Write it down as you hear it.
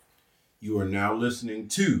You are now listening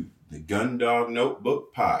to the Gundog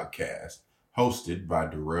Notebook Podcast, hosted by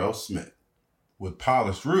Darrell Smith, with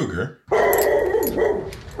Paulus Ruger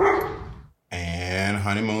and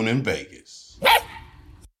Honeymoon in Vegas.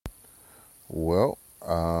 Well,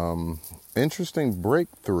 interesting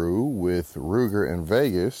breakthrough with Ruger in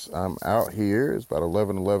Vegas. I'm out here. It's about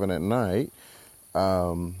 11 at night.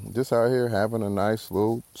 Just out here having a nice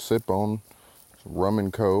little sip on rum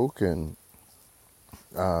and coke and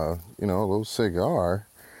a little cigar.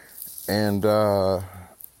 And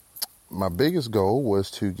my biggest goal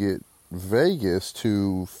was to get Vegas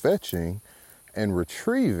to fetching and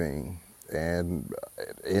retrieving. And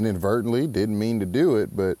inadvertently, didn't mean to do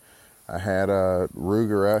it, but I had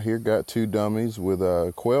Ruger out here, got two dummies with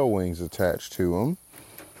quail wings attached to them.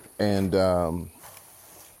 And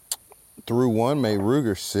threw one, made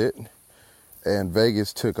Ruger sit, and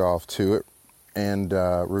Vegas took off to it. And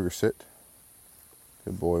Ruger sit.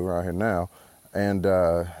 Good boy, we're out here now. And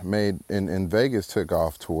and Vegas took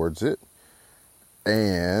off towards it.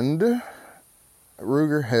 And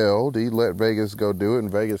Ruger held. He let Vegas go do it, and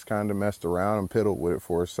Vegas kind of messed around and piddled with it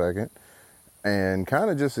for a second. And kind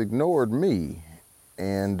of just ignored me.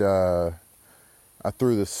 And I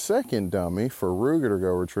threw the second dummy for Ruger to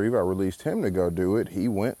go retrieve. I released him to go do it. He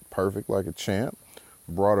went perfect like a champ.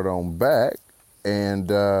 Brought it on back. And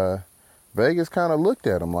Vegas kind of looked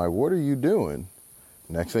at him like, what are you doing?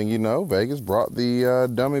 Next thing you know, Vegas brought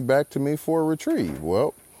the dummy back to me for a retrieve.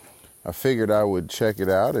 Well, I figured I would check it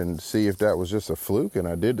out and see if that was just a fluke. And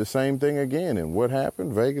I did the same thing again. And what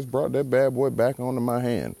happened? Vegas brought that bad boy back onto my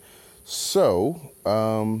hand. So,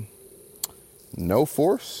 no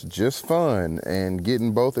force, just fun, and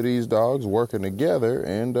getting both of these dogs working together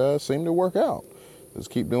and seem to work out. Let's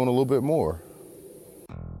keep doing a little bit more.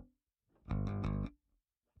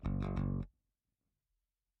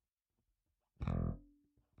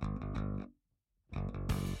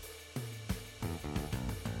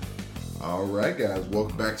 All right, guys,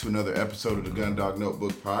 welcome back to another episode of the Gundog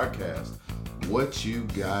Notebook Podcast. What you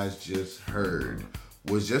guys just heard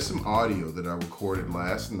was just some audio that I recorded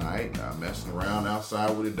last night, messing around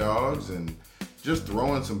outside with the dogs and just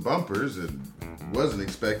throwing some bumpers, and wasn't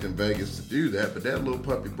expecting Vegas to do that, but that little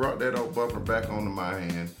puppy brought that old bumper back onto my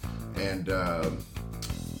hand and,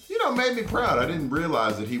 made me proud. I didn't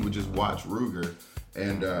realize that he would just watch Ruger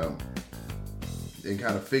and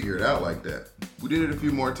kind of figure it out like that. We did it a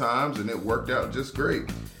few more times and it worked out just great.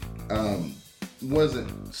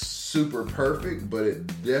 Wasn't super perfect, but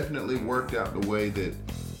it definitely worked out the way that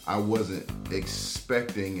I wasn't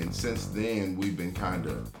expecting. And since then, we've been kind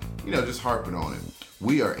of, just harping on it.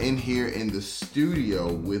 We are in here in the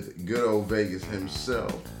studio with good old Vegas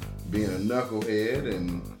himself, being a knucklehead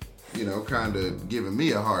and, kind of giving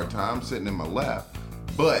me a hard time sitting in my lap.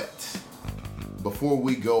 But before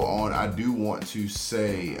we go on, I do want to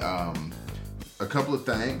say a couple of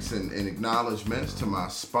thanks and acknowledgments to my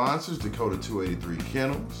sponsors, Dakota 283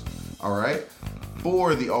 Kennels, all right,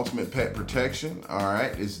 for the ultimate pet protection, all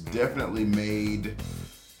right. It's definitely made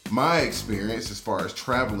my experience as far as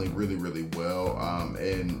traveling really, really well.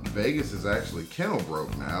 And Vegas is actually kennel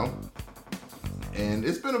broke now, and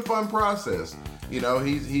it's been a fun process.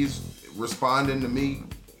 He's responding to me,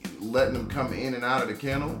 letting him come in and out of the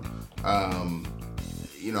kennel.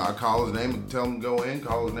 I call his name and tell him to go in,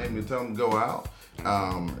 call his name and tell him to go out.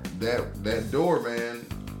 That door, man,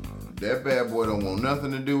 that bad boy don't want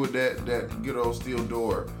nothing to do with that good old steel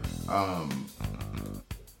door.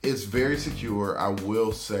 It's very secure. I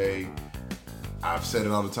will say, I've said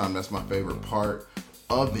it all the time, that's my favorite part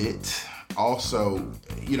of it. Also,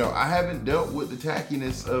 I haven't dealt with the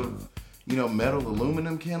tackiness of, metal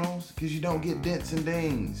aluminum kennels, because you don't get dents and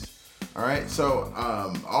dings. All right. So,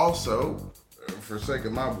 also, for sake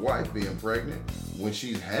of my wife being pregnant, when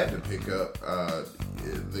she's had to pick up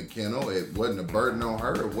the kennel, it wasn't a burden on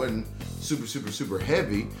her. It wasn't super, super, super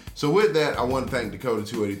heavy. So with that, I want to thank Dakota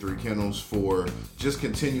 283 Kennels for just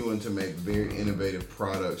continuing to make very innovative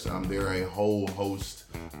products. There are a whole host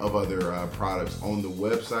of other products on the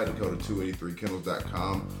website,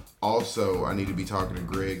 dakota283kennels.com. Also, I need to be talking to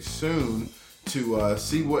Greg soon to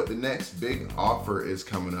see what the next big offer is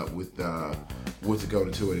coming up with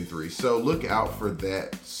Dakota 283. So look out for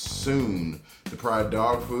that soon. The Pride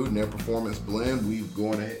Dog Food and their Performance Blend, we've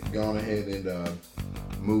gone ahead and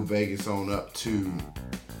moved Vegas on up to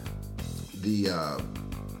the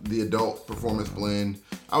Adult Performance Blend.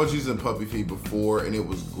 I was using Puppy Feed before and it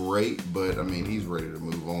was great, but he's ready to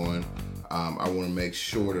move on. I want to make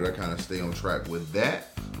sure that I kind of stay on track with that.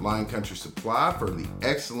 Lion Country Supply for the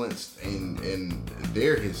excellence in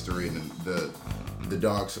their history and the the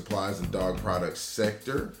dog supplies and dog products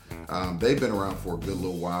sector. They've been around for a good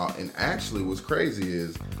little while, and actually what's crazy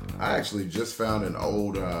is I actually just found an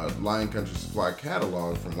old Lion Country Supply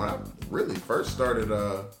catalog from when I really first started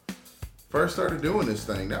doing this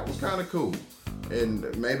thing. That was kind of cool,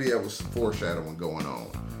 and maybe there was some foreshadowing going on.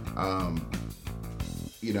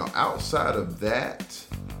 Outside of that,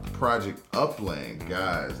 Project Upland,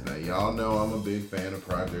 guys. Now y'all know I'm a big fan of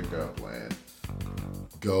Project Upland.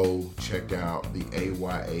 Go check out the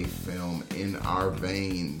AYA film In Our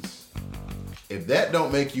Veins. If that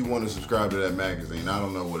don't make you want to subscribe to that magazine, I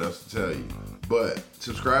don't know what else to tell you. But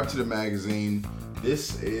subscribe to the magazine.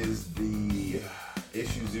 This is the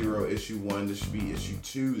issue 0, issue 1. This should be issue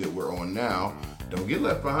 2 that we're on now. Don't get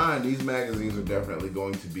left behind. These magazines are definitely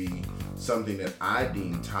going to be something that I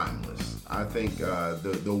deem timeless. I think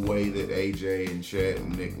the way that AJ and Chet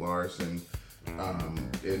and Nick Larson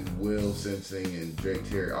and Will Sensing and Drake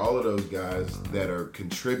Terry, all of those guys that are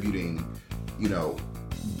contributing,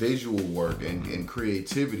 visual work and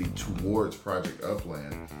creativity towards Project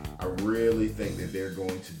Upland, I really think that they're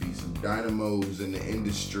going to be some dynamos in the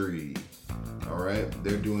industry. All right,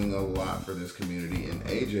 they're doing a lot for this community, and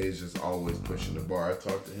AJ is just always pushing the bar. I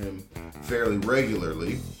talk to him fairly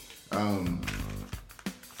regularly.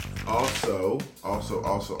 Also,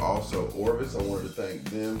 Orvis, I wanted to thank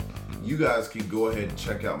them. You guys can go ahead and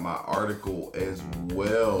check out my article as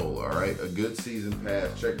well. All right, A Good Season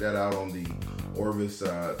Pass. Check that out on the Orvis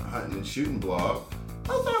Hunting and Shooting blog. I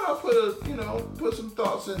thought I'd put some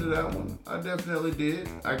thoughts into that one. I definitely did.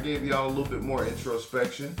 I gave y'all a little bit more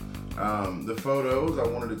introspection. The photos, I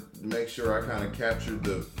wanted to make sure I kind of captured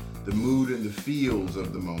the mood and the feels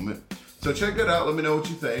of the moment. So check that out. Let me know what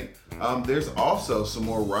you think. There's also some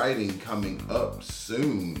more writing coming up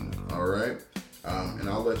soon. All right. And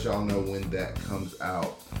I'll let y'all know when that comes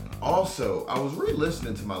out. Also, I was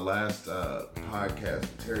re-listening to my last podcast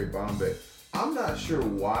with Terry Bombay. I'm not sure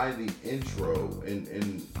why the intro,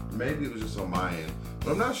 and maybe it was just on my end,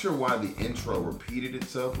 but I'm not sure why the intro repeated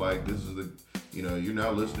itself. Like, this is you're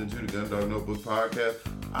now listening to the Gun Dog Notebook podcast.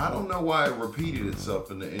 I don't know why it repeated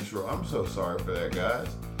itself in the intro. I'm so sorry for that, guys.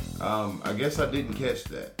 I guess I didn't catch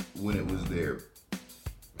that when it was there.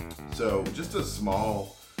 So just a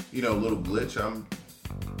small, little glitch. I'm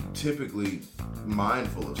typically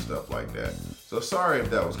mindful of stuff like that. So sorry if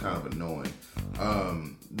that was kind of annoying.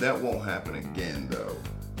 That won't happen again, though.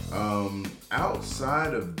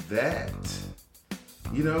 Outside of that,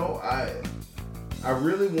 I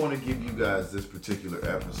really want to give you guys this particular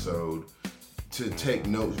episode to take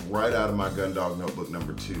notes right out of my Gun Dog Notebook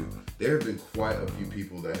number 2. There have been quite a few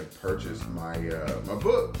people that have purchased my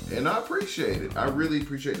book, and I appreciate it. I really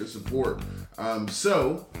appreciate the support.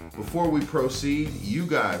 So before we proceed, you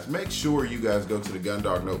guys, make sure you guys go to the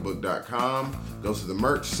gundognotebook.com, go to the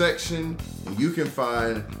merch section, and you can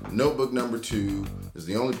find notebook number 2. It's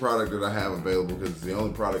the only product that I have available because it's the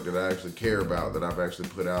only product that I actually care about that I've actually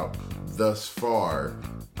put out thus far.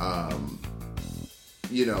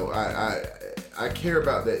 I care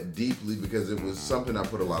about that deeply because it was something I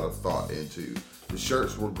put a lot of thought into. The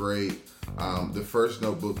shirts were great. The first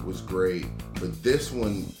notebook was great, but this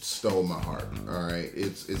one stole my heart. All right,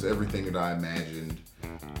 it's everything that I imagined.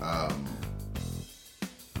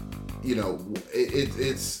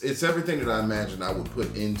 It's everything that I imagined I would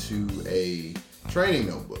put into a training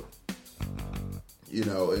notebook.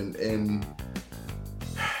 And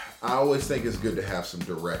I always think it's good to have some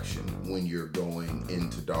direction when you're going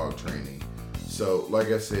into dog training. So, like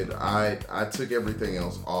I said, I took everything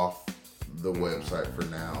else off the website for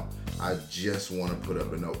now. I just want to put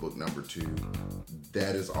up a notebook number 2.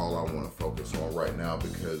 That is all I want to focus on right now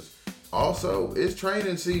because also it's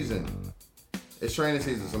training season. It's training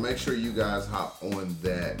season, so make sure you guys hop on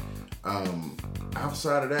that.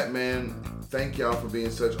 Outside of that, man, thank y'all for being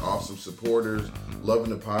such awesome supporters, loving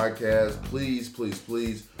the podcast. Please, please,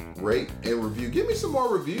 please rate and review. Give me some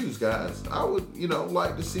more reviews, guys. I would,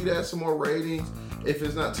 like to see that, some more ratings. If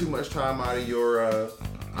it's not too much time out of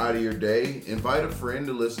your day, invite a friend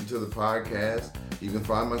to listen to the podcast. You can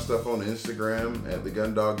find my stuff on Instagram at the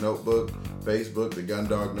Gun Dog Notebook, Facebook, the Gun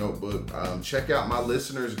Dog Notebook. Check out my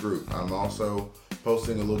listeners group. I'm also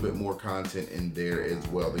posting a little bit more content in there as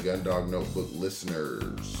well. The Gun Dog Notebook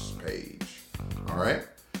listeners page. All right.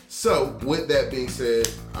 So with that being said,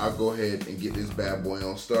 I'll go ahead and get this bad boy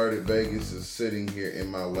on started. Vegas is sitting here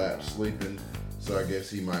in my lap sleeping. So I guess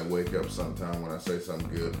he might wake up sometime when I say something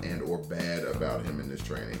good and or bad about him in this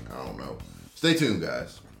training. I don't know. Stay tuned,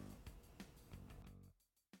 guys.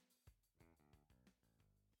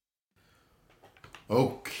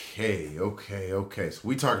 Okay. So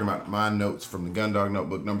we talking about my notes from the Gun Dog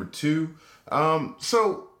Notebook number 2.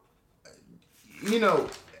 So you know,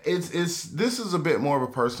 this is a bit more of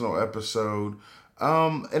a personal episode.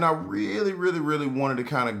 And I really, really, really wanted to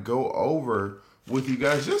kind of go over with you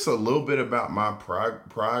guys just a little bit about my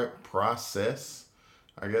process.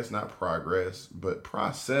 I guess not progress, but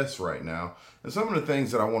process right now. And some of the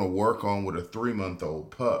things that I want to work on with a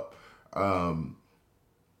 3-month-old pup.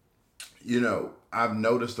 You know, I've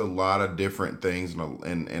noticed a lot of different things,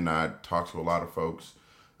 and I talk to a lot of folks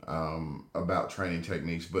about training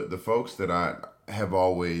techniques, but the folks that I have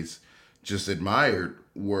always just admired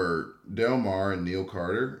were Delmar and Neil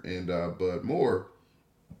Carter and Bud Moore,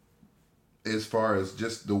 as far as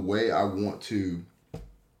just the way I want to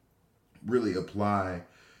really apply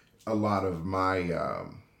a lot of my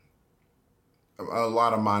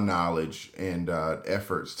knowledge and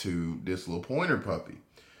efforts to this little pointer puppy.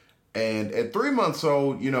 And at 3 months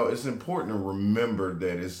old, you know, it's important to remember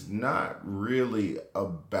that it's not really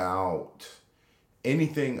about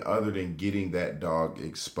anything other than getting that dog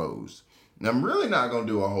exposed. Now, I'm really not going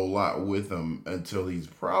to do a whole lot with him until he's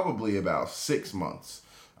probably about 6 months.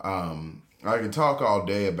 I can talk all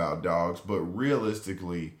day about dogs, but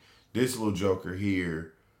realistically, this little joker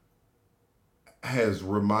here has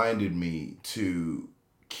reminded me to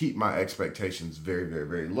keep my expectations very, very,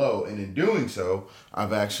 very low. And in doing so,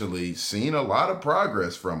 I've actually seen a lot of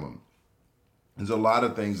progress from him. There's a lot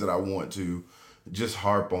of things that I want to just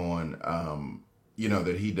harp on, you know,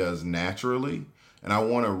 that he does naturally. And I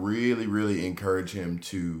want to really, really encourage him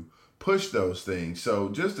to push those things. So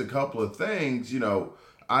just a couple of things, you know,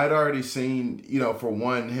 I'd already seen, you know, for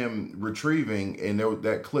one, him retrieving, and there was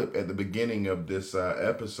that clip at the beginning of this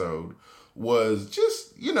episode was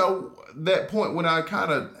just, you know, that point when I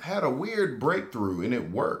kind of had a weird breakthrough and it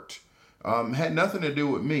worked. Had nothing to do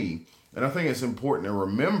with me. And I think it's important to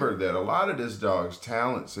remember that a lot of this dog's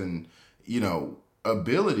talents and, you know,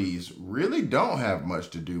 abilities really don't have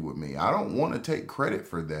much to do with me. I don't want to take credit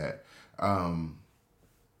for that.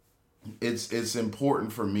 It's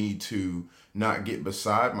important for me to not get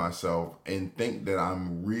beside myself and think that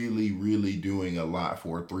I'm really, really doing a lot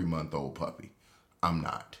for a 3-month-old puppy. I'm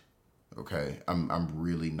not. Okay, I'm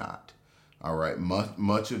really not. All right,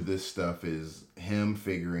 much of this stuff is him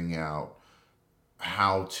figuring out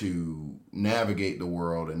how to navigate the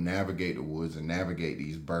world and navigate the woods and navigate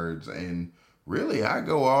these birds. And really, I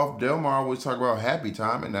go off. Delmar always talk about happy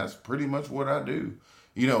time, and that's pretty much what I do.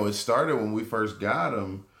 You know, it started when we first got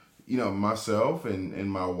him. You know, myself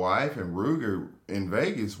and my wife and Ruger in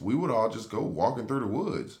Vegas, we would all just go walking through the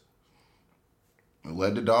woods.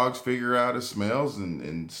 Let the dogs figure out his smells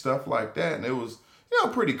and stuff like that. And it was, you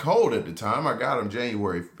know, pretty cold at the time. I got him not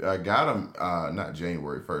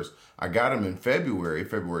January 1st. I got him in February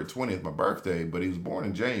 20th, my birthday, but he was born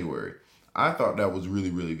in January. I thought that was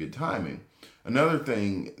really, really good timing. Another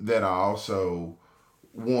thing that I also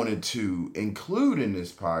wanted to include in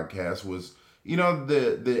this podcast was, you know,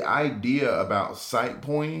 the idea about sight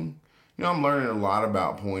pointing. You know, I'm learning a lot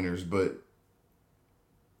about pointers, but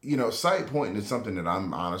you know, sight pointing is something that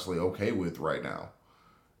I'm honestly okay with right now.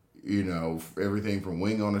 You know, everything from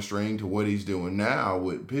wing on a string to what he's doing now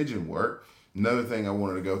with pigeon work. Another thing I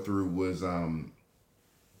wanted to go through was,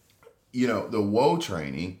 you know, the woe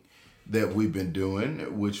training that we've been doing,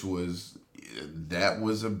 that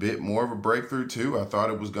was a bit more of a breakthrough too. I thought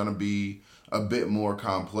it was going to be a bit more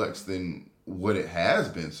complex than what it has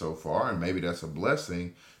been so far, and maybe that's a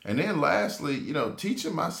blessing. And then lastly, you know,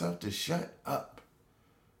 teaching myself to shut up.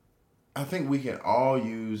 I think we can all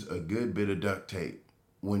use a good bit of duct tape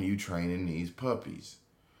when you training these puppies.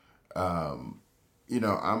 You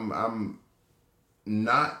know, I'm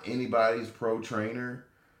not anybody's pro trainer,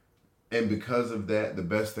 and because of that, the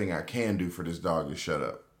best thing I can do for this dog is shut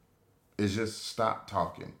up. Is just stop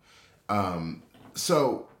talking.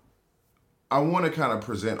 So I want to kind of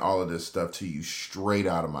present all of this stuff to you straight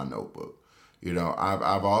out of my notebook. You know,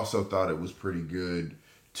 I've also thought it was pretty good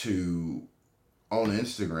to, on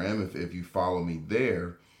Instagram, if you follow me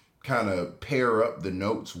there, kind of pair up the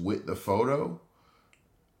notes with the photo,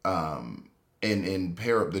 and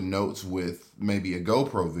pair up the notes with maybe a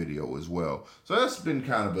GoPro video as well. So that's been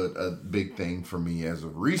kind of a big thing for me as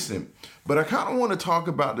of recent. But I kind of want to talk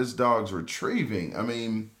about this dog's retrieving. I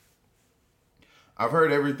mean, I've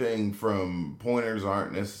heard everything from pointers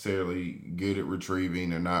aren't necessarily good at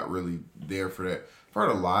retrieving. They're not really there for that. I've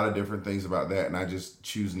heard a lot of different things about that, and I just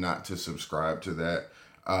choose not to subscribe to that.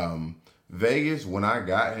 Vegas, when I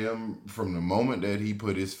got him, from the moment that he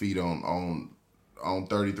put his feet on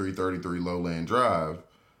 3333 Lowland Drive,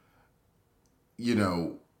 you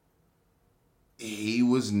know, he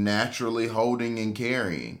was naturally holding and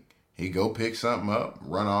carrying. He'd go pick something up,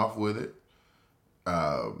 run off with it.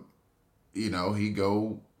 You know, he'd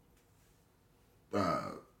go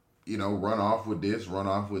run off with this, run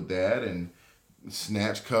off with that, and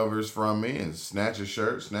snatch covers from me and snatch a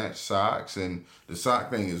shirt, snatch socks. And the sock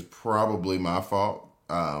thing is probably my fault.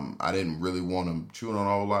 I didn't really want him chewing on a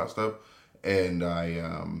whole lot of stuff. And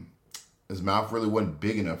his mouth really wasn't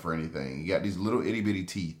big enough for anything. He got these little itty bitty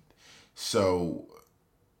teeth. So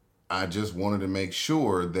I just wanted to make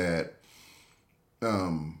sure that,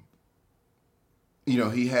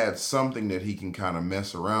 he had something that he can kind of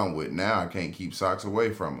mess around with. Now I can't keep socks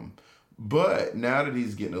away from him. But now that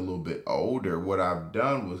he's getting a little bit older, what I've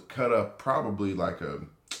done was cut up probably like a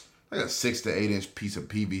 6 to 8 inch piece of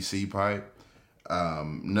PVC pipe.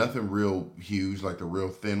 Nothing real huge, like the real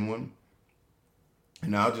thin one.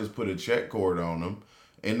 And I'll just put a check cord on him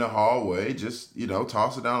in the hallway. Just,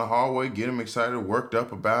 toss it down the hallway, get him excited, worked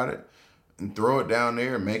up about it, and throw it down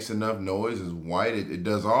there. It makes enough noise. It's white. It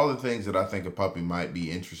does all the things that I think a puppy might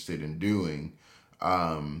be interested in doing.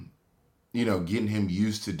 Getting him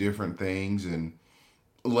used to different things and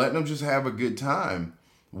letting him just have a good time.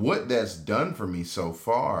 What that's done for me so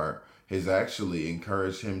far has actually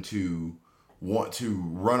encouraged him to want to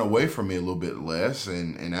run away from me a little bit less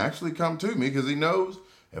and actually come to me, because he knows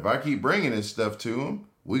if I keep bringing this stuff to him,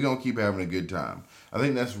 we're going to keep having a good time. I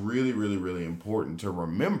think that's really, really, really important to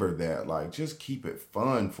remember that. Like, just keep it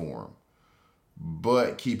fun for him,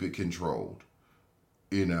 but keep it controlled.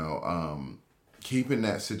 Keeping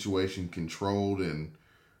that situation controlled and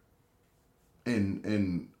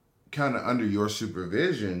kind of under your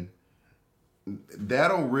supervision,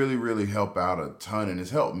 that'll really, really help out a ton, and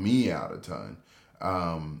it's helped me out a ton.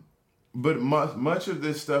 But much of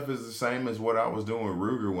this stuff is the same as what I was doing with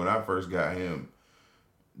Ruger when I first got him.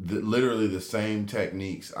 Literally the same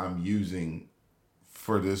techniques I'm using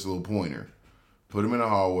for this little pointer. Put him in a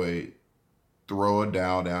hallway, throw a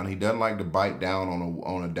dowel down. He doesn't like to bite down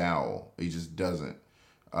on a dowel. He just doesn't.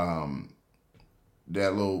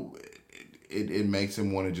 It makes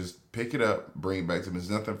him want to just pick it up, bring it back to him. It's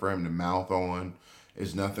nothing for him to mouth on.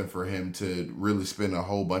 It's nothing for him to really spend a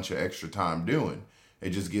whole bunch of extra time doing.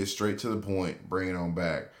 It just gets straight to the point, bring it on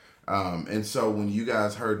back. And so when you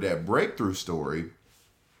guys heard that breakthrough story,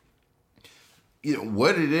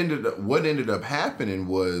 what ended up happening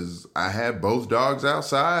was I had both dogs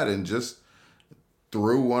outside and just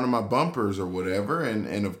threw one of my bumpers or whatever,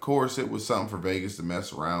 and of course it was something for Vegas to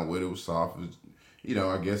mess around with. It was soft. It was,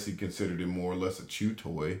 I guess he considered it more or less a chew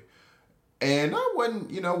toy. And I wasn't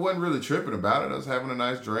really tripping about it. I was having a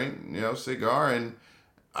nice drink, cigar, and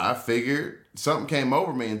I figured something came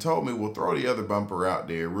over me and told me, well, throw the other bumper out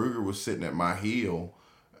there. Ruger was sitting at my heel.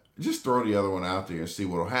 Just throw the other one out there and see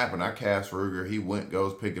what'll happen. I cast Ruger. He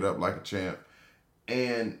goes, pick it up like a champ.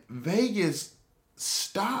 And Vegas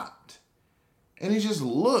stopped. And he just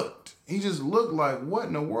looked. He just looked like, what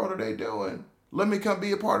in the world are they doing? Let me come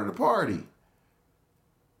be a part of the party.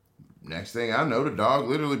 Next thing I know, the dog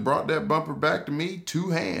literally brought that bumper back to me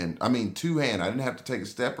two-hand. I didn't have to take a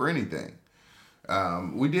step or anything.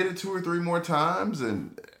 We did it 2 or 3 more times,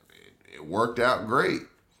 and it worked out great.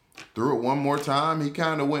 Threw it one more time. He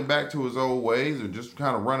kind of went back to his old ways and just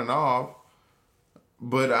kind of running off.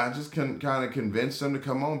 But I just kind of convinced him to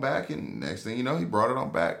come on back, and next thing you know, he brought it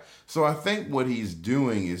on back. So I think what he's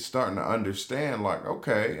doing is starting to understand, like,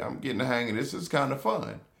 okay, I'm getting the hang of this. It's kind of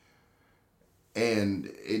fun. And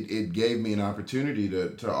it gave me an opportunity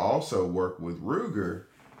to also work with Ruger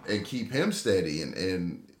and keep him steady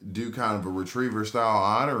and do kind of a retriever style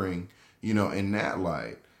honoring, in that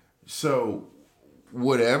light. So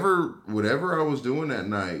whatever I was doing that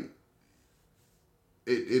night,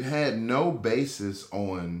 it had no basis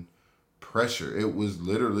on pressure. It was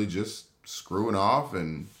literally just screwing off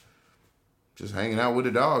and just hanging out with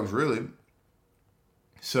the dogs, really.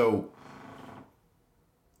 So,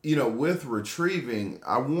 with retrieving,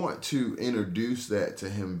 I want to introduce that to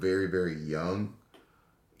him very, very young.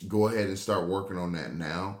 Go ahead and start working on that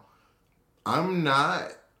now. I'm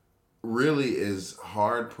not really as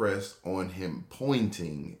hard pressed on him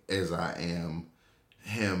pointing as I am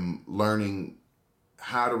him learning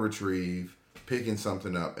how to retrieve, picking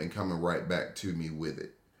something up, and coming right back to me with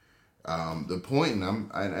it. The pointing,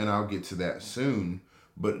 and I'll get to that soon,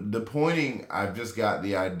 but the pointing, I've just got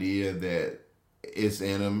the idea that it's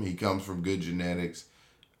in him. He comes from good genetics.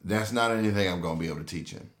 That's not anything I'm going to be able to teach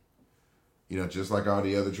him. Just like all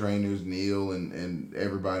the other trainers, Neil and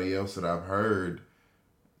everybody else that I've heard,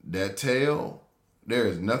 that tail, there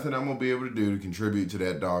is nothing I'm going to be able to do to contribute to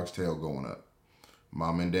that dog's tail going up.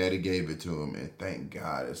 Mom and Daddy gave it to him, and thank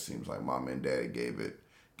God it seems like Mom and Daddy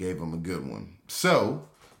gave him a good one. So,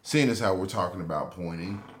 seeing as how we're talking about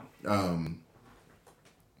pointing,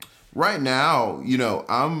 right now,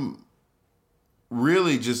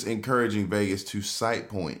 really just encouraging Vegas to sight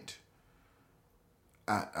point.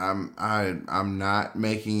 I'm not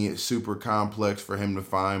making it super complex for him to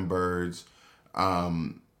find birds.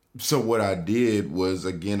 So what I did was,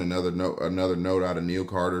 again, another note out of Neil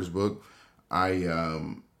Carter's book. I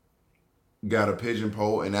got a pigeon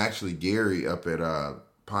pole, and actually Gary up at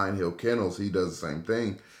Pine Hill Kennels, he does the same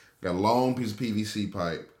thing. Got a long piece of PVC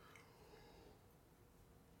pipe,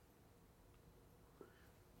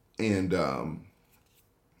 and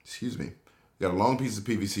excuse me, got a long piece of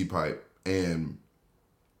PVC pipe and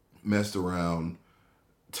messed around,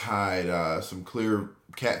 tied some clear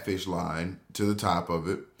catfish line to the top of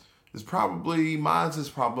it. Mine's is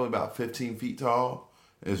probably about 15 feet tall.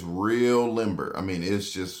 It's real limber. I mean,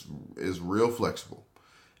 it's real flexible.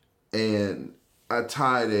 And I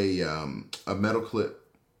tied a metal clip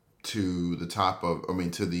to the top of,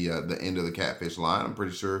 to the end of the catfish line. I'm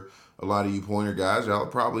pretty sure a lot of you pointer guys, y'all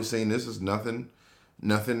have probably seen this. Is nothing,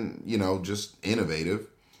 just innovative.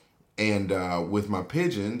 And with my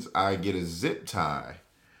pigeons, I get a zip tie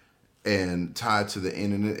and tied to the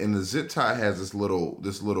end, and the zip tie has this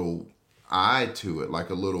little eye to it, like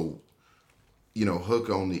a little, hook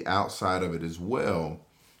on the outside of it as well.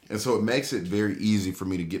 And so it makes it very easy for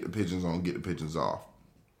me to get the pigeons on, get the pigeons off.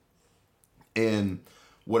 And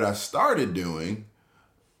what I started doing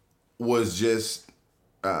was just,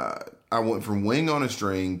 I went from wing on a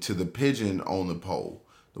string to the pigeon on the pole.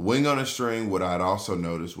 The wing on a string, what I'd also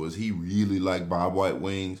noticed was he really liked bobwhite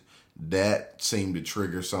wings. That seemed to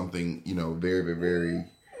trigger something, very, very, very,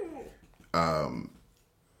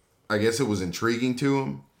 I guess it was intriguing to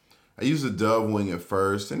him. I used the dove wing at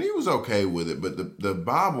first, and he was okay with it, but the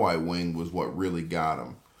bobwhite wing was what really got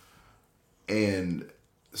him. And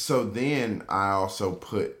so then I also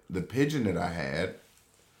put the pigeon that I had,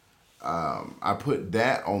 I put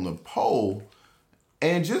that on the pole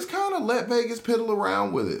and just kind of let Vegas piddle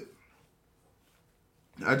around with it.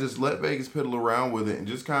 I just let Vegas piddle around with it and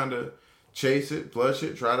just kind of chase it, flush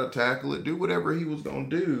it, try to tackle it, do whatever he was going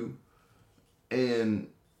to do. And,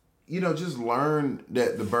 just learn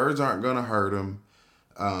that the birds aren't going to hurt him.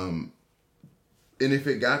 And if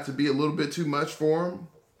it got to be a little bit too much for him,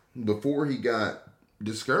 before he got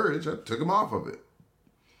discouraged, I took him off of it.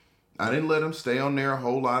 I didn't let him stay on there a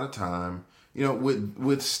whole lot of time.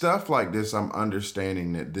 With stuff like this, I'm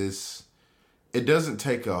understanding that it doesn't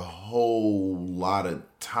take a whole lot of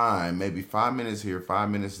time, maybe 5 minutes here, 5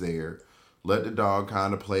 minutes there. Let the dog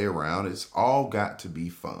kind of play around. It's all got to be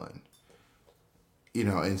fun.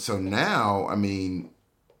 And so now,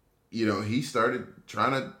 he started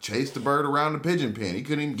trying to chase the bird around the pigeon pen. He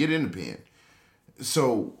couldn't even get in the pen.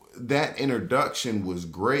 So that introduction was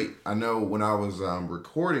great. I know when I was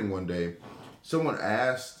recording one day, someone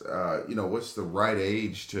asked, what's the right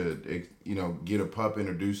age to, get a pup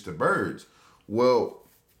introduced to birds? Well,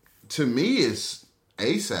 to me, it's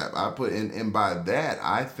ASAP. I put in, and by that,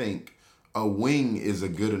 I think a wing is a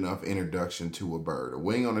good enough introduction to a bird. A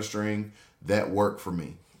wing on a string, that worked for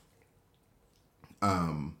me.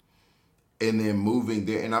 And then moving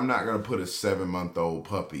there, and I'm not going to put a 7-month-old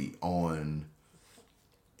puppy on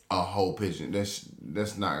a whole pigeon.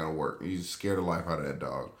 That's not going to work. You scare the life out of that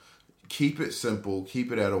dog. Keep it simple.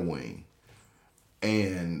 Keep it at a wing.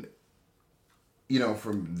 And,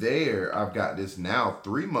 from there, I've got this now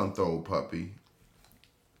 3-month-old puppy.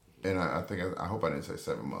 And I hope I didn't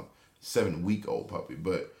say 7-week-old puppy.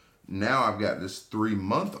 But now I've got this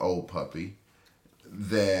 3-month-old puppy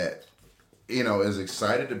that, is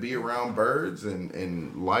excited to be around birds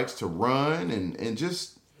and likes to run and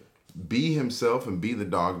just be himself and be the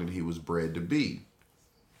dog that he was bred to be.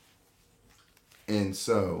 And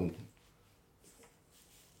so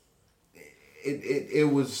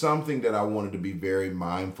it was something that I wanted to be very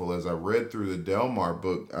mindful as I read through the Delmar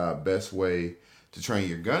book, Best Way to Train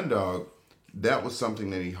Your Gun Dog. That was something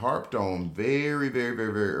that he harped on very, very,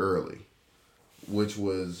 very, very early, which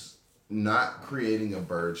was not creating a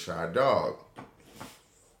bird shy dog.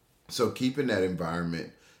 So keeping that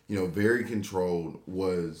environment, very controlled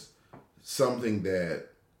was something that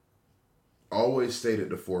always stayed at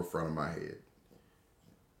the forefront of my head.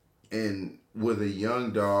 And with a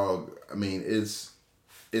young dog, it's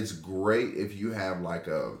great if you have like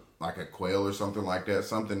a quail or something like that,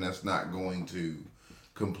 something that's not going to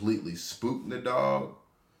completely spook the dog.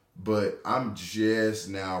 But I'm just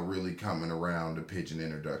now really coming around to pigeon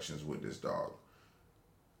introductions with this dog.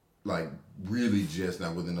 Like really just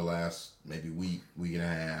now within the last maybe week and a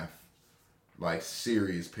half, like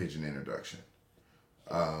serious pigeon introduction.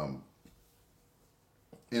 And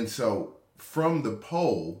so from the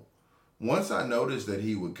pole, once I noticed that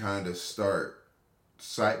he would kind of start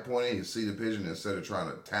sight pointing, he'd see the pigeon instead of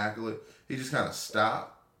trying to tackle it. He just kind of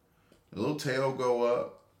stop, a little tail go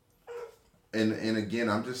up, and again,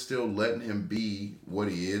 I'm just still letting him be what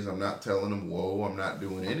he is. I'm not telling him whoa. I'm not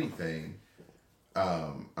doing anything.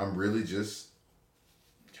 I'm really just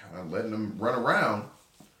kind of letting him run around.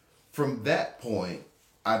 From that point,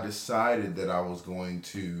 I decided that I was going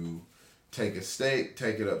to take a stake,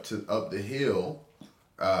 take it up the hill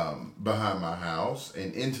behind my house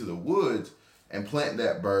and into the woods and plant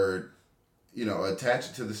that bird, attach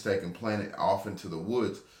it to the stake and plant it off into the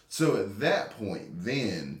woods. So at that point,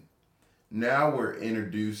 then, now we're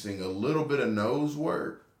introducing a little bit of nose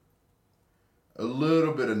work. But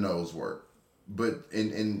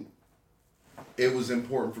and it was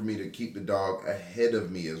important for me to keep the dog ahead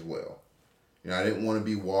of me as well. I didn't want to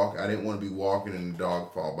be walking and the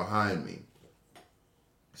dog fall behind me.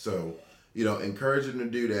 So, encouraging him to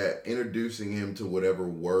do that, introducing him to whatever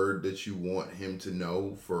word that you want him to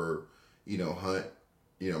know for, hunt.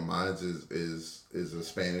 Mine's is a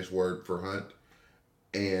Spanish word for hunt.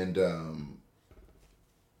 And,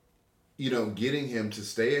 getting him to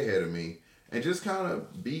stay ahead of me and just kind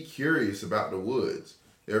of be curious about the woods.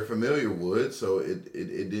 They're familiar woods, so it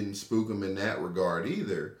didn't spook him in that regard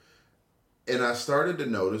either. And I started to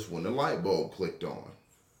notice when the light bulb clicked on.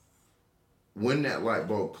 When that light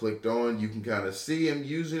bulb clicked on, you can kind of see him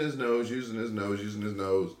using his nose,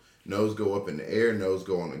 nose go up in the air, nose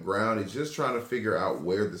go on the ground. He's just trying to figure out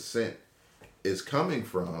where the scent is coming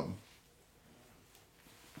from.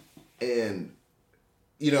 And,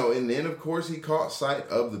 and then of course he caught sight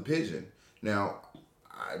of the pigeon. Now,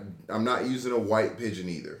 I'm not using a white pigeon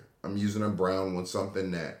either. I'm using a brown one, something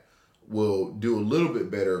that will do a little bit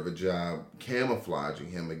better of a job camouflaging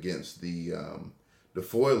him against the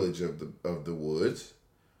foliage of the woods.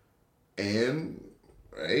 And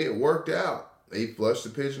hey, it worked out. He flushed the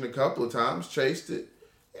pigeon a couple of times, chased it.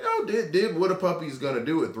 Did what a puppy's gonna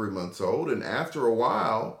do at 3 months old. And after a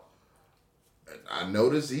while, I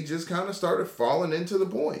noticed he just kind of started falling into the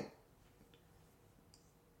point.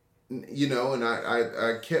 And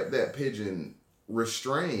I kept that pigeon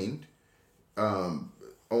restrained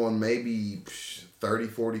on maybe 30,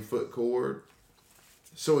 40 foot cord.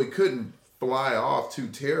 So he couldn't fly off too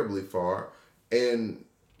terribly far. And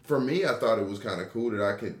for me, I thought it was kind of cool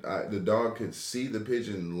that the dog could see the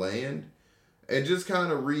pigeon land and just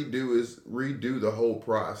kind of redo the whole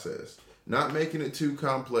process. Not making it too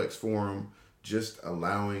complex for him, just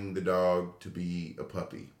allowing the dog to be a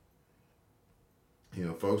puppy.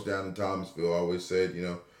 Folks down in Thomasville always said,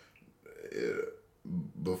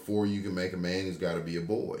 before you can make a man, he's got to be a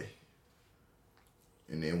boy.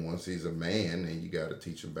 And then once he's a man, then you got to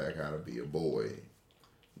teach him back how to be a boy.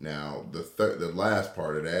 Now, the last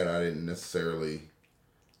part of that, I didn't necessarily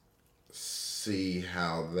see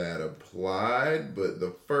how that applied, but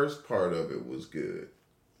the first part of it was good.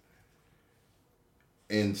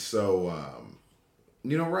 And so,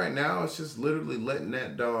 right now, it's just literally letting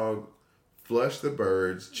that dog flush the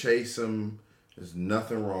birds, chase them. There's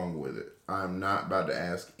nothing wrong with it. I'm not about to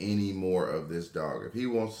ask any more of this dog. If he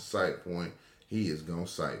wants to sight point, he is going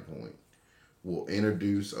to sight point. We'll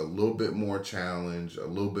introduce a little bit more challenge, a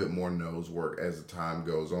little bit more nose work as the time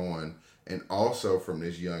goes on. And also from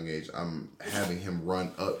this young age, I'm having him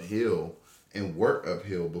run uphill and work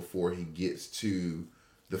uphill before he gets to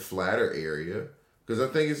the flatter area. Because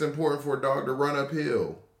I think it's important for a dog to run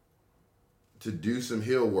uphill, to do some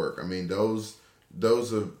hill work. I mean, those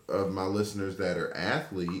of my listeners that are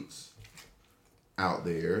athletes out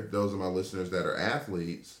there,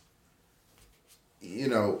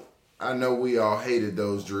 I know we all hated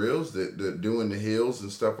those drills, that doing the hills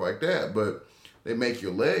and stuff like that, but they make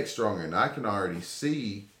your legs stronger, and I can already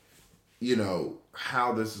see,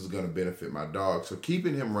 how this is going to benefit my dog. So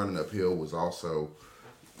keeping him running uphill was also,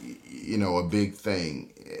 a big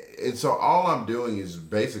thing. And so all I'm doing is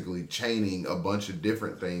basically chaining a bunch of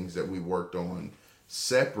different things that we worked on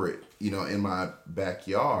separate, in my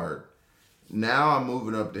backyard. Now I'm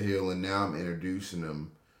moving up the hill, and now I'm introducing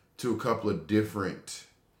them to a couple of different,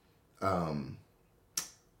 a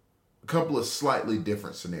couple of slightly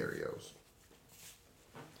different scenarios.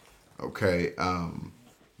 Okay,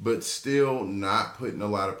 but still not putting a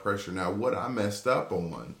lot of pressure. Now, what I messed up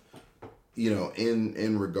on,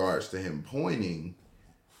 in regards to him pointing,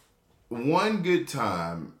 one good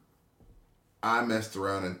time I messed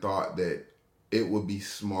around and thought that it would be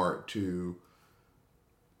smart to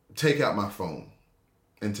take out my phone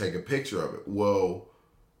and take a picture of it. Well,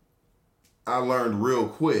 I learned real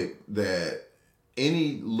quick that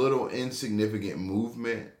any little insignificant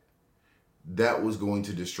movement, that was going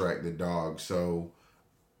to distract the dog. So,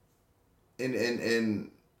 and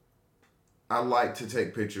I like to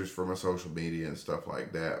take pictures for my social media and stuff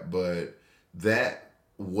like that, but that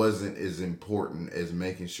wasn't as important as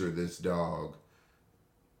making sure this dog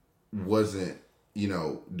wasn't,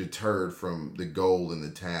 deterred from the goal and the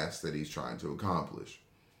task that he's trying to accomplish.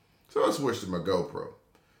 So I switched to my GoPro.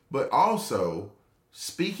 But also,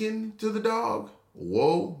 speaking to the dog,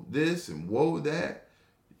 whoa this and whoa that,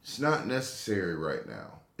 it's not necessary right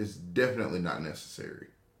now. It's definitely not necessary.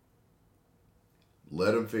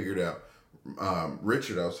 Let him figure it out.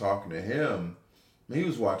 Richard, I was talking to him. He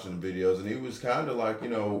was watching the videos and he was kind of like,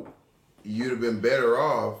 you'd have been better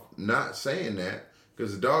off not saying that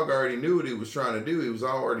because the dog already knew what he was trying to do. He was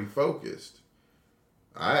already focused.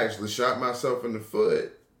 I actually shot myself in the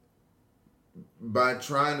foot by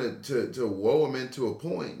trying to woe him into a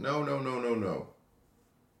point. No.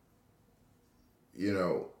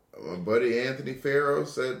 My buddy Anthony Farrow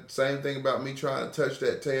said the same thing about me trying to touch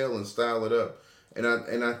that tail and style it up. And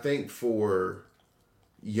I think for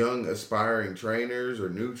young aspiring trainers or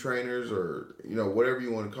new trainers or whatever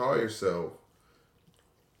you want to call yourself,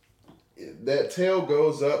 that tail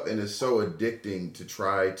goes up and is so addicting to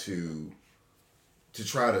try to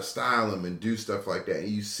style them and do stuff like that. And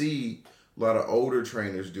you see a lot of older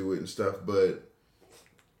trainers do it and stuff, but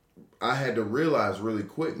I had to realize really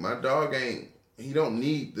quick, my dog he don't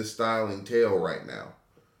need the styling tail right now.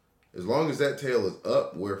 As long as that tail is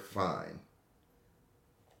up, we're fine.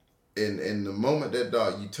 And the moment that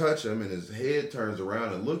dog, you touch him and his head turns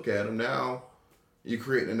around and look at him, now you're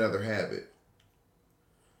creating another habit.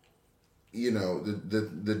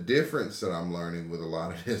 The difference that I'm learning with a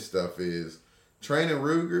lot of this stuff is training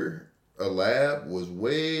Ruger, a lab, was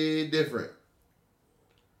way different.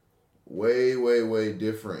 Way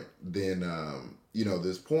different than,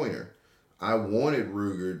 this pointer. I wanted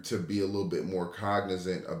Ruger to be a little bit more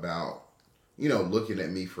cognizant about, looking at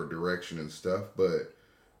me for direction and stuff. But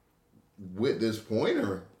with this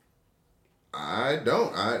pointer, I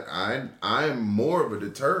don't. I'm more of a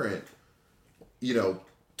deterrent,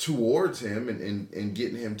 towards him and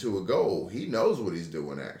getting him to a goal. He knows what he's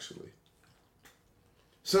doing, actually.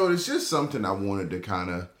 So it's just something I wanted to kind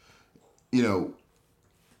of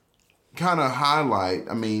highlight.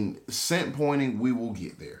 I mean, scent pointing, we will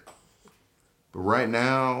get there. But right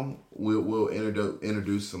now, we'll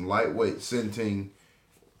introduce some lightweight scenting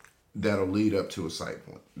that'll lead up to a sight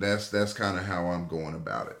point. That's kind of how I'm going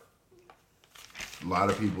about it. A lot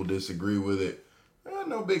of people disagree with it.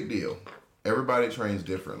 No big deal. Everybody trains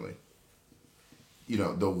differently.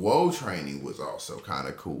 The woe training was also kind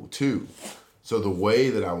of cool too. So the way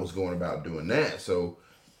that I was going about doing that. So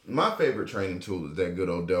my favorite training tool is that good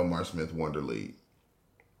old Delmar Smith Wonder Lead.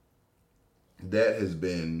 That has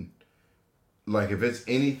been, like, if it's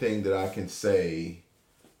anything that I can say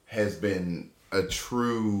has been a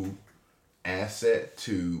true asset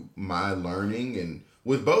to my learning, and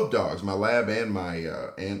with both dogs, my lab and my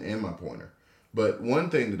and my pointer. But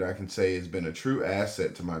one thing that I can say has been a true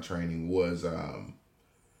asset to my training was,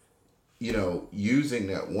 using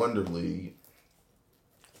that Wonder Lead.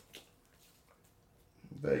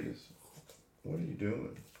 Vegas, what are you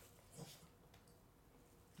doing?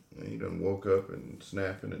 You done woke up and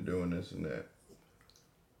snapping and doing this and that.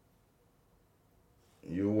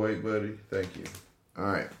 You awake, buddy? Thank you. All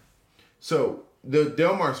right. So the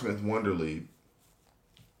Delmar Smith Wonder Lead,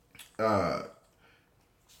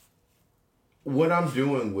 what I'm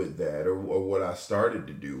doing with that, or what I started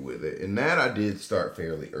to do with it, and that I did start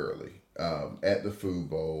fairly early. At the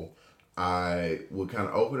food bowl, I would kind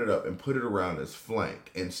of open it up and put it around his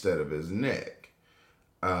flank instead of his neck.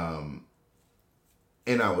 And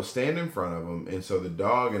I would stand in front of him, and so the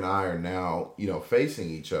dog and I are now,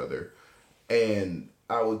 facing each other. And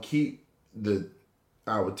I would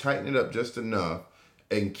I would tighten it up just enough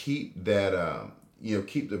and keep that,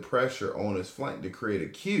 keep the pressure on his flank to create a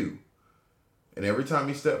cue. And every time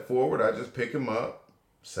he stepped forward, I just pick him up,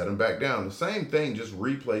 set him back down. The same thing, just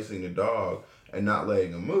replacing the dog and not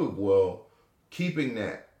letting him move. Well, keeping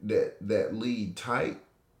that lead tight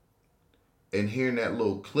and hearing that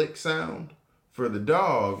little click sound for the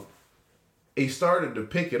dog, he started to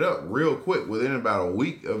pick it up real quick. Within about a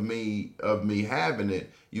week of me having it,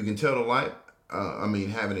 you can tell the light.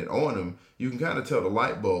 Having it on him, you can kind of tell the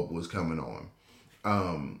light bulb was coming on.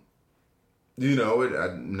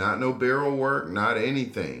 Not no barrel work, not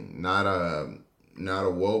anything, not a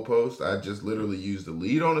woe post. I just literally used the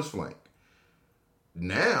lead on his flank.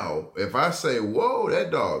 Now, if I say, whoa,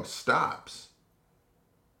 that dog stops,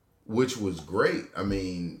 which was great. I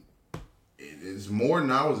mean, it's more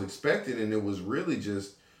than I was expecting, and it was really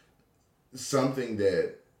just something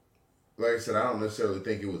that, like I said, I don't necessarily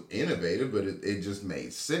think it was innovative, but it just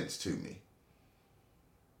made sense to me.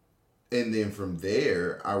 And then from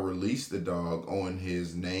there, I release the dog on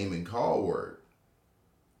his name and call word,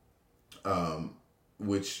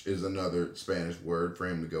 which is another Spanish word for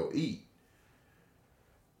him to go eat.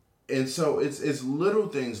 And so it's little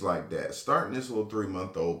things like that. Starting this little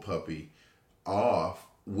 3-month-old puppy off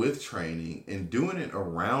with training and doing it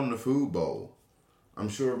around the food bowl. I'm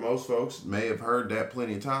sure most folks may have heard that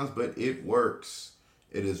plenty of times, but it works.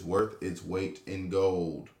 It is worth its weight in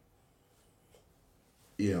gold.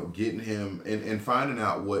 You know, getting him and finding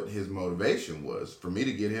out what his motivation was. For me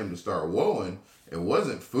to get him to start wooing, it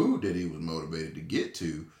wasn't food that he was motivated to get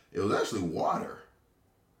to. It was actually water.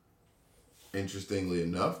 Interestingly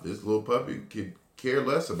enough, this little puppy could care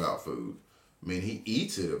less about food. I mean, he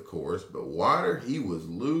eats it, of course, but water, he was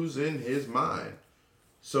losing his mind.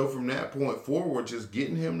 So from that point forward, just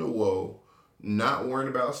getting him to whoa, not worrying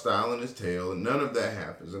about styling his tail, and none of that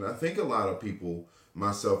happens. And I think a lot of people,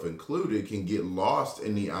 myself included, can get lost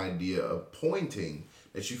in the idea of pointing,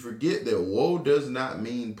 that you forget that whoa does not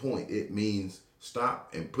mean point. It means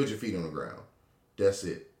stop and put your feet on the ground. That's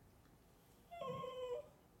it.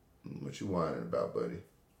 What you whining about, buddy?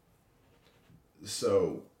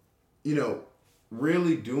 So, you know,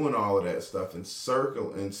 really doing all of that stuff and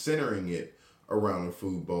centering it around a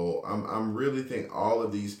food bowl, I'm really think all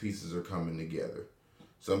of these pieces are coming together.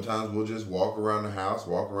 Sometimes we'll just walk around the house,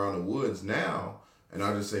 walk around the woods now, and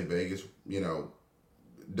I'll just say Vegas, you know,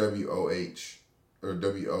 WOH or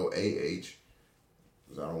WOAH,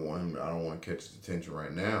 because I don't want to catch his attention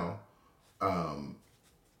right now.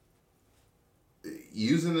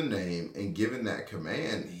 Using the name and giving that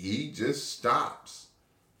command, he just stops.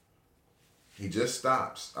 He just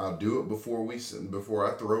stops. I'll do it before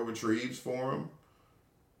I throw retrieves for him.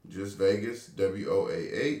 Just Vegas,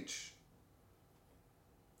 WOAH.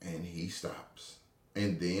 And he stops.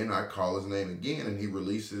 And then I call his name again and he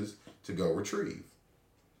releases to go retrieve.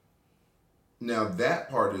 Now that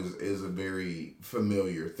part is a very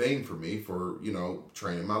familiar thing for me for, you know,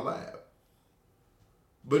 training my lab.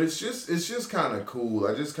 But it's just kind of cool.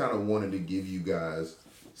 I just kind of wanted to give you guys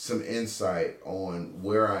some insight on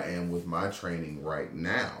where I am with my training right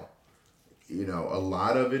now. You know, a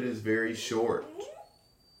lot of it is very short.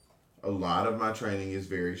 A lot of my training is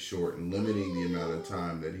very short and limiting the amount of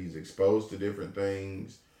time that he's exposed to different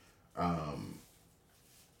things.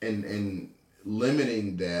 And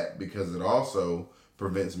limiting that because it also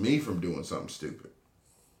prevents me from doing something stupid.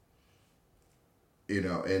 You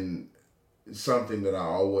know, and something that I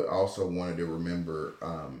also wanted to remember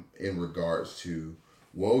in regards to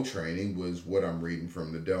woe training was what I'm reading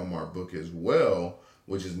from the Delmar book as well,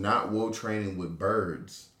 which is not woe training with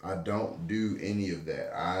birds. I don't do any of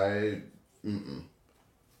that.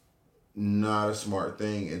 Not a smart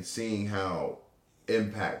thing. And seeing how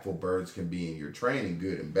impactful birds can be in your training,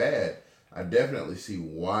 good and bad, I definitely see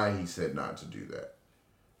why he said not to do that.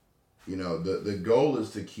 You know, the goal is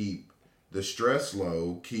to keep the stress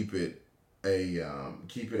low, keep it at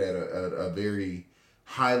a very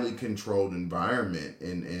highly controlled environment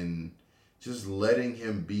and just letting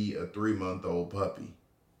him be a 3-month-old puppy.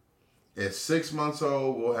 At 6 months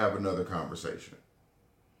old, we'll have another conversation.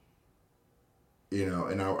 You know,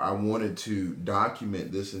 and I wanted to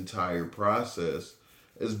document this entire process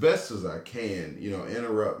as best as I can, you know,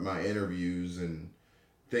 interrupt my interviews and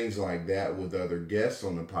things like that with other guests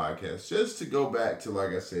on the podcast, just to go back to, like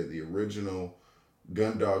I said, the original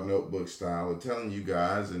Gundog Notebook style of telling you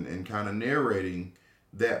guys and kind of narrating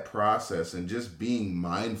that process and just being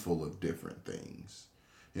mindful of different things.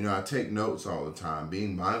 You know, I take notes all the time,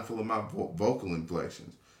 being mindful of my vocal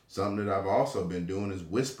inflections. Something that I've also been doing is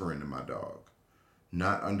whispering to my dog,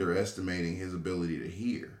 not underestimating his ability to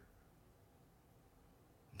hear.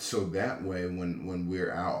 So that way, when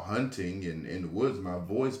we're out hunting in the woods, my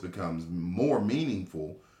voice becomes more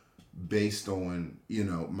meaningful based on, you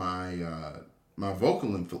know, my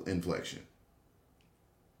vocal inflection.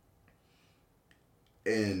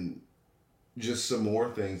 And just some more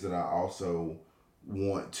things that I also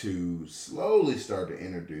want to slowly start to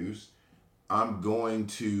introduce. I'm going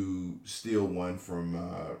to steal one from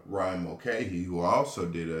Ryan Mulcahy, who I also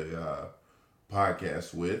did a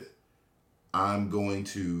podcast with. I'm going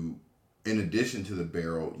to, in addition to the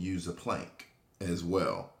barrel, use a plank as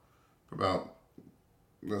well. About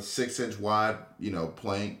a 6-inch wide, you know,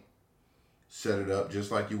 plank. Set it up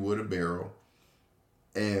just like you would a barrel.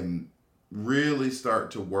 And really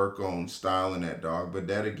start to work on styling that dog. But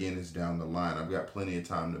that, again, is down the line. I've got plenty of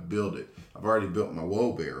time to build it. I've already built my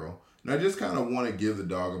woe barrel. And I just kind of want to give the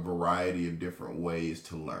dog a variety of different ways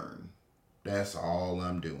to learn. That's all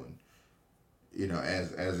I'm doing. You know,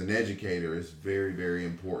 as an educator, it's very, very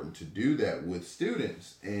important to do that with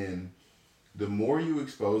students. And the more you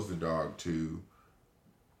expose the dog to,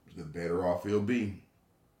 the better off he'll be.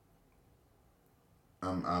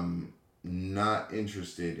 I'm not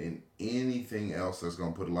interested in anything else that's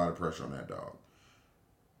going to put a lot of pressure on that dog.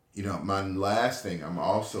 You know, my last thing, I'm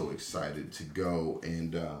also excited to go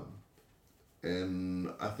and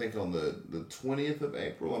I think on the 20th of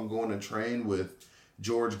April, I'm going to train with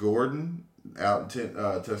George Gordon out in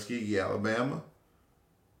Tuskegee, Alabama.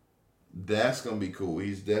 That's going to be cool.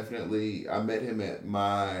 He's definitely, I met him at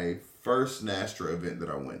my first NASTRA event that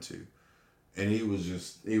I went to. And he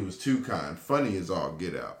was too kind. Funny as all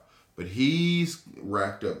get out. But he's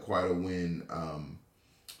racked up quite a win,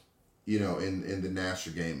 in the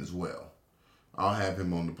NASTRA game as well. I'll have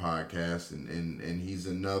him on the podcast, and he's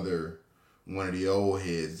another one of the old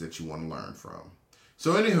heads that you want to learn from.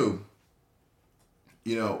 So anywho,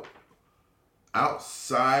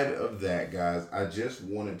 outside of that, guys, I just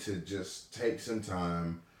wanted to just take some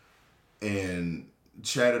time and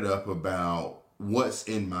chat it up about what's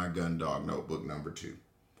in my Gun Dog Notebook number 2.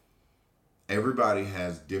 Everybody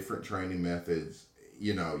has different training methods.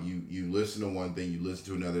 You listen to one thing, you listen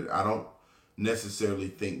to another. I don't necessarily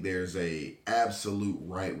think there's a absolute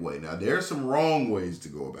right way. Now, there are some wrong ways to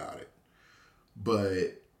go about it.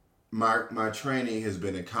 But my training has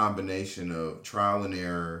been a combination of trial and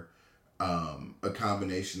error, a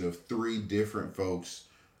combination of 3 different folks'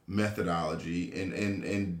 methodology,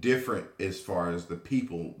 and different as far as the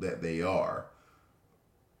people that they are.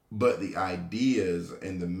 But the ideas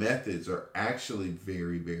and the methods are actually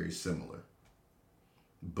very, very similar.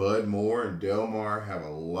 Bud Moore and Delmar have a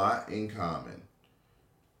lot in common.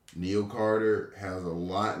 Neil Carter has a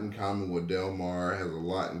lot in common with Delmar, has a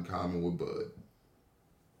lot in common with Bud.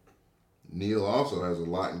 Neil also has a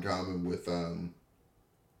lot in common with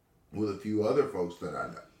a few other folks that I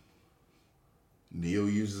know. Neil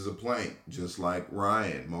uses a plank, just like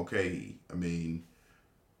Ryan Mulcahy. I mean,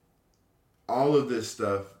 all of this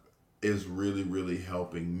stuff is really, really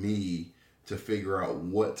helping me to figure out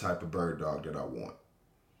what type of bird dog that I want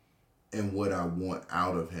and what I want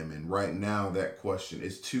out of him. And right now, that question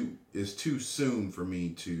is too soon for me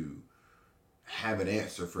to have an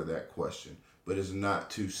answer for that question. But it's not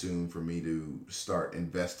too soon for me to start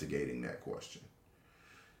investigating that question.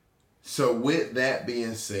 So with that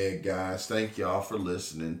being said, guys, thank y'all for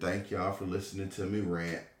listening. Thank y'all for listening to me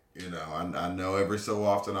rant. I know every so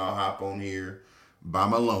often I'll hop on here by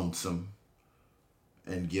my lonesome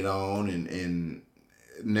and get on. And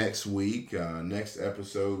next week, next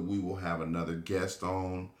episode, we will have another guest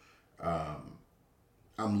on.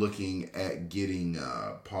 I'm looking at getting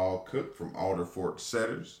Paul Cook from Alder Fork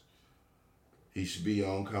Setters. He should be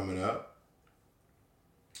on coming up.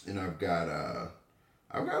 And I've got a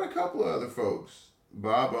couple of other folks.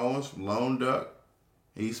 Bob Owens from Lone Duck.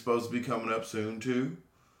 He's supposed to be coming up soon too.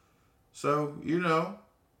 So,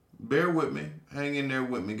 bear with me. Hang in there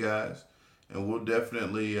with me, guys. And we'll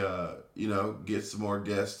definitely, get some more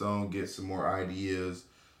guests on, get some more ideas,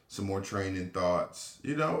 some more training thoughts.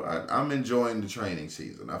 I'm enjoying the training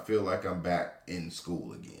season. I feel like I'm back in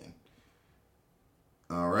school again.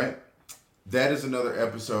 All right. That is another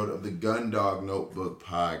episode of the Gun Dog Notebook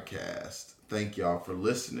podcast. Thank y'all for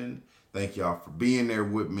listening. Thank y'all for being there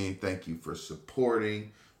with me. Thank you for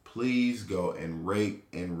supporting. Please go and rate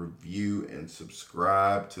and review and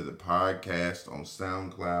subscribe to the podcast on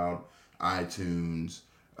SoundCloud, iTunes,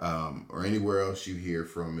 or anywhere else you hear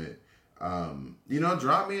from it.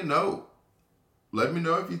 Drop me a note. Let me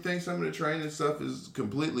know if you think some of the training stuff is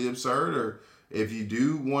completely absurd, or if you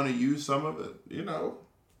do want to use some of it,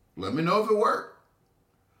 let me know if it worked.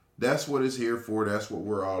 That's what it's here for. That's what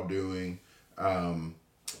we're all doing.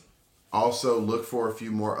 Also, look for a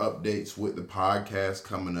few more updates with the podcast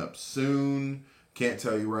coming up soon. Can't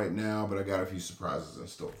tell you right now, but I got a few surprises in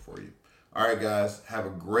store for you. All right, guys. Have a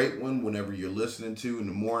great one whenever you're listening to in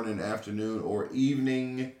the morning, afternoon, or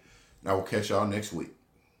evening. And I will catch y'all next week.